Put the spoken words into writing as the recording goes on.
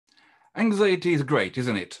Anxiety is great,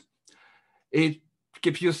 isn't it? It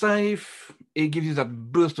keeps you safe. It gives you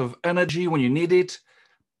that boost of energy when you need it.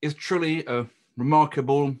 It's truly a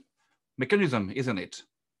remarkable mechanism, isn't it?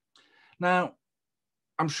 Now,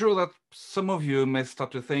 I'm sure that some of you may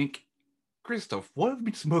start to think, Christoph, what have you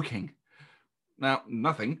been smoking? Now,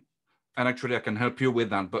 nothing. And actually, I can help you with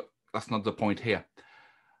that, but that's not the point here.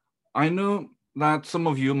 I know that some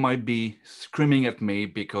of you might be screaming at me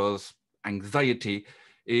because anxiety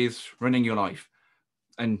is running your life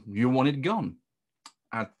and you want it gone.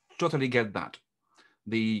 I totally get that.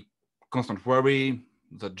 The constant worry,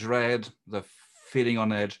 the dread, the feeling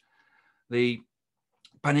on edge, the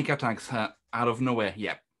panic attacks out of nowhere.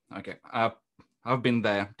 Yeah, okay. I've been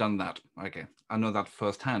there, done that. Okay, I know that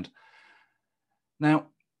firsthand. Now,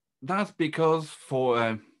 that's because for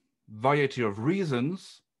a variety of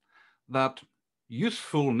reasons, that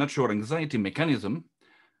useful natural anxiety mechanism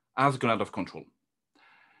has gone out of control.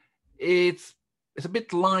 It's a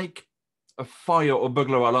bit like a fire or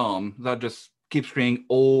burglar alarm that just keeps ringing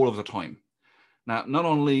all of the time. Now, not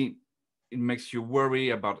only it makes you worry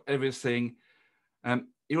about everything,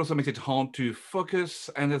 it also makes it hard to focus,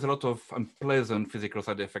 and there's a lot of unpleasant physical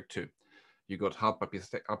side effect too. You got heart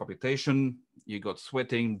palpitation, you got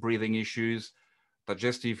sweating, breathing issues,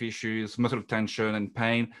 digestive issues, muscle tension and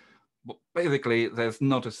pain. But basically, there's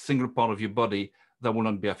not a single part of your body that will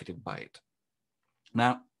not be affected by it.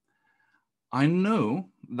 Now, I know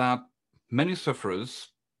that many sufferers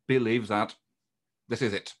believe that this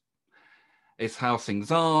is it. It's how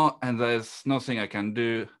things are, and there's nothing I can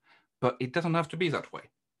do, but it doesn't have to be that way.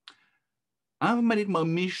 I've made it my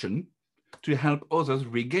mission to help others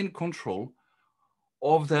regain control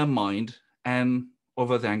of their mind and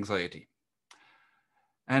over their anxiety.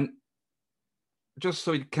 And just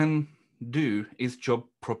so it can do its job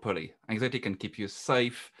properly. Anxiety can keep you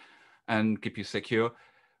safe and keep you secure,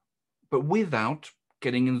 but without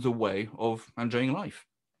getting in the way of enjoying life.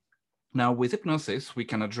 Now, with hypnosis, we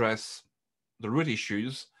can address the root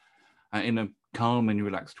issues in a calm and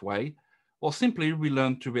relaxed way, or simply we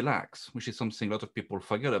learn to relax, which is something a lot of people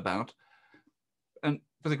forget about. And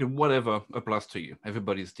basically, whatever applies to you.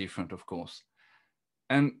 Everybody's different, of course.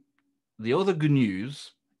 And the other good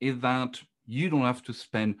news is that you don't have to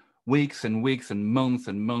spend weeks and weeks and months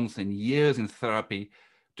and years in therapy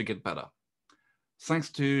to get better. Thanks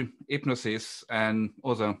to hypnosis and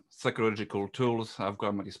other psychological tools I've got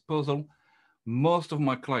at my disposal, most of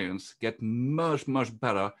my clients get much, much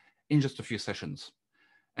better in just a few sessions.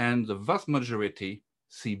 And the vast majority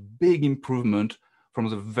see big improvement from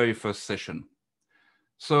the very first session.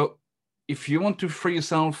 So if you want to free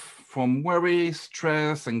yourself from worry,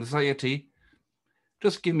 stress, anxiety,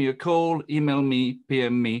 just give me a call, email me,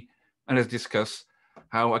 PM me, and let's discuss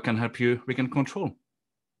how I can help you regain control.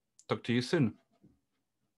 Talk to you soon.